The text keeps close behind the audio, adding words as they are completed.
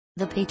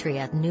The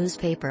Patriot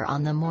newspaper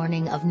on the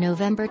morning of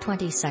November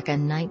 22,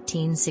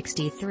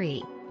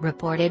 1963,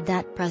 reported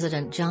that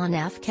President John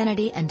F.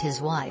 Kennedy and his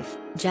wife,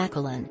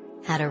 Jacqueline,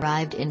 had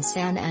arrived in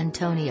San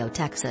Antonio,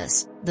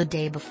 Texas, the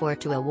day before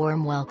to a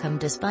warm welcome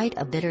despite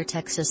a bitter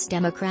Texas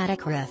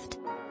Democratic rift.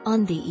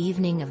 On the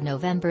evening of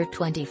November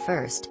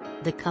 21,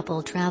 the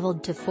couple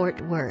traveled to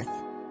Fort Worth.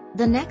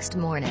 The next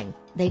morning,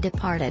 they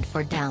departed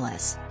for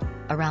Dallas.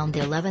 Around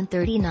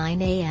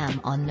 11:39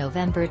 a.m. on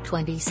November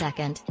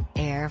 22,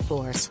 Air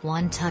Force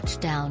One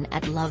touched down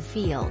at Love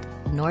Field,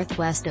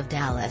 northwest of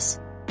Dallas.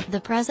 The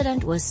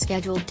president was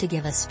scheduled to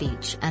give a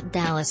speech at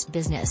Dallas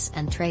Business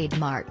and Trade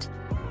Mart.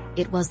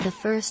 It was the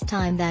first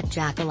time that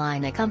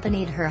Jacqueline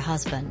accompanied her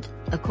husband,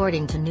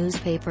 according to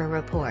newspaper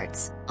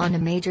reports, on a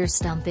major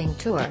stumping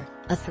tour,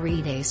 a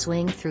 3-day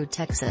swing through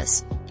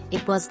Texas.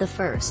 It was the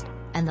first,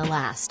 and the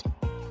last.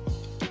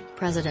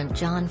 President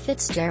John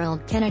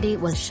Fitzgerald Kennedy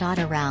was shot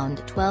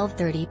around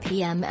 12:30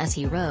 p.m. as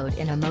he rode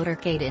in a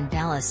motorcade in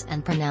Dallas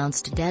and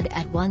pronounced dead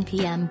at 1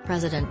 p.m.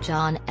 President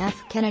John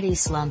F. Kennedy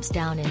slumps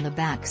down in the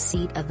back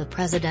seat of the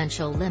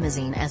presidential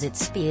limousine as it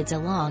speeds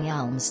along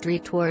Elm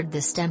Street toward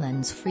the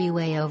Stemmons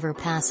Freeway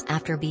overpass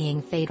after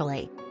being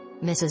fatally.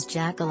 Mrs.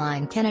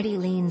 Jacqueline Kennedy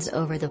leans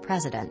over the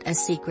president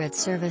as Secret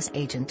Service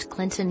agent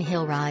Clinton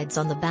Hill rides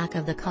on the back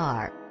of the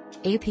car.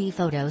 AP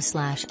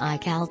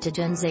photo/Ike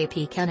Altgens.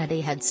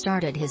 APKennedy had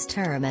started his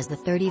term as the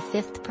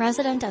 35th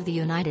President of the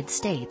United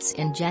States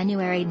in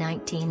January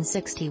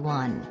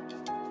 1961.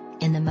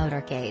 In the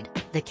motorcade,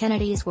 the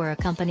Kennedys were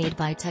accompanied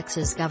by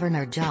Texas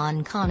Governor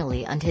John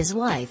Connally and his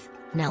wife,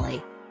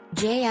 Nellie.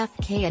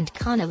 JFK and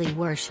Connally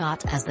were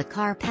shot as the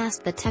car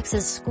passed the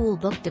Texas School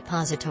Book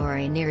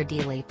Depository near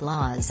Dealey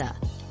Plaza.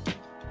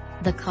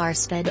 The car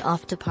sped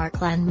off to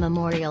Parkland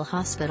Memorial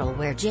Hospital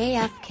where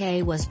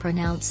JFK was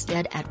pronounced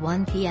dead at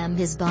 1 p.m.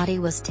 His body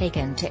was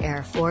taken to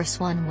Air Force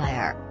One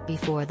where,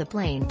 before the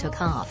plane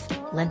took off,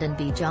 Lyndon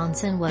B.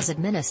 Johnson was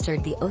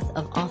administered the oath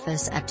of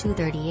office at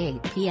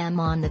 2:38 p.m.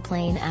 on the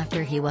plane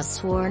after he was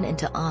sworn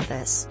into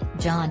office.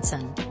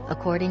 Johnson,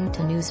 according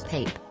to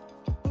newspaper.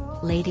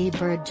 Lady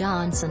Bird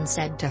Johnson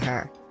said to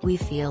her, "We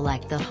feel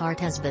like the heart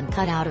has been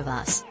cut out of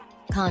us."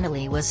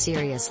 Connally was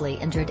seriously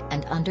injured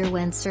and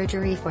underwent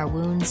surgery for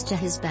wounds to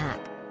his back,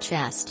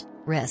 chest,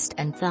 wrist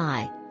and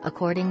thigh,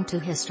 according to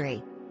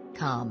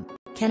history.com.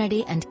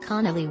 Kennedy and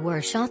Connally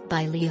were shot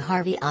by Lee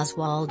Harvey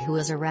Oswald, who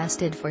was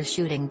arrested for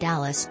shooting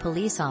Dallas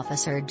police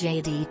officer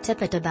J.D.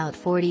 Tippit about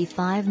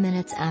 45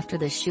 minutes after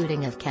the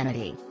shooting of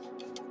Kennedy.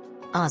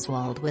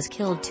 Oswald was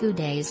killed 2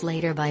 days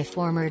later by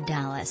former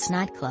Dallas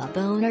nightclub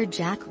owner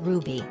Jack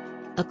Ruby.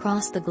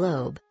 Across the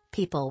globe,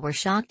 people were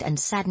shocked and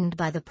saddened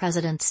by the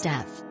president's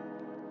death.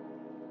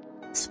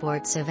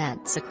 Sports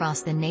events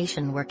across the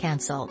nation were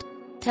cancelled.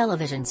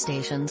 Television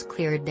stations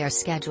cleared their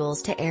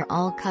schedules to air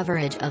all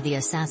coverage of the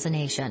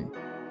assassination.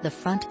 The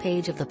front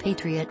page of the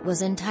Patriot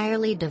was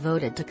entirely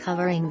devoted to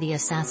covering the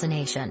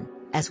assassination,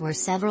 as were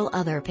several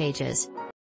other pages.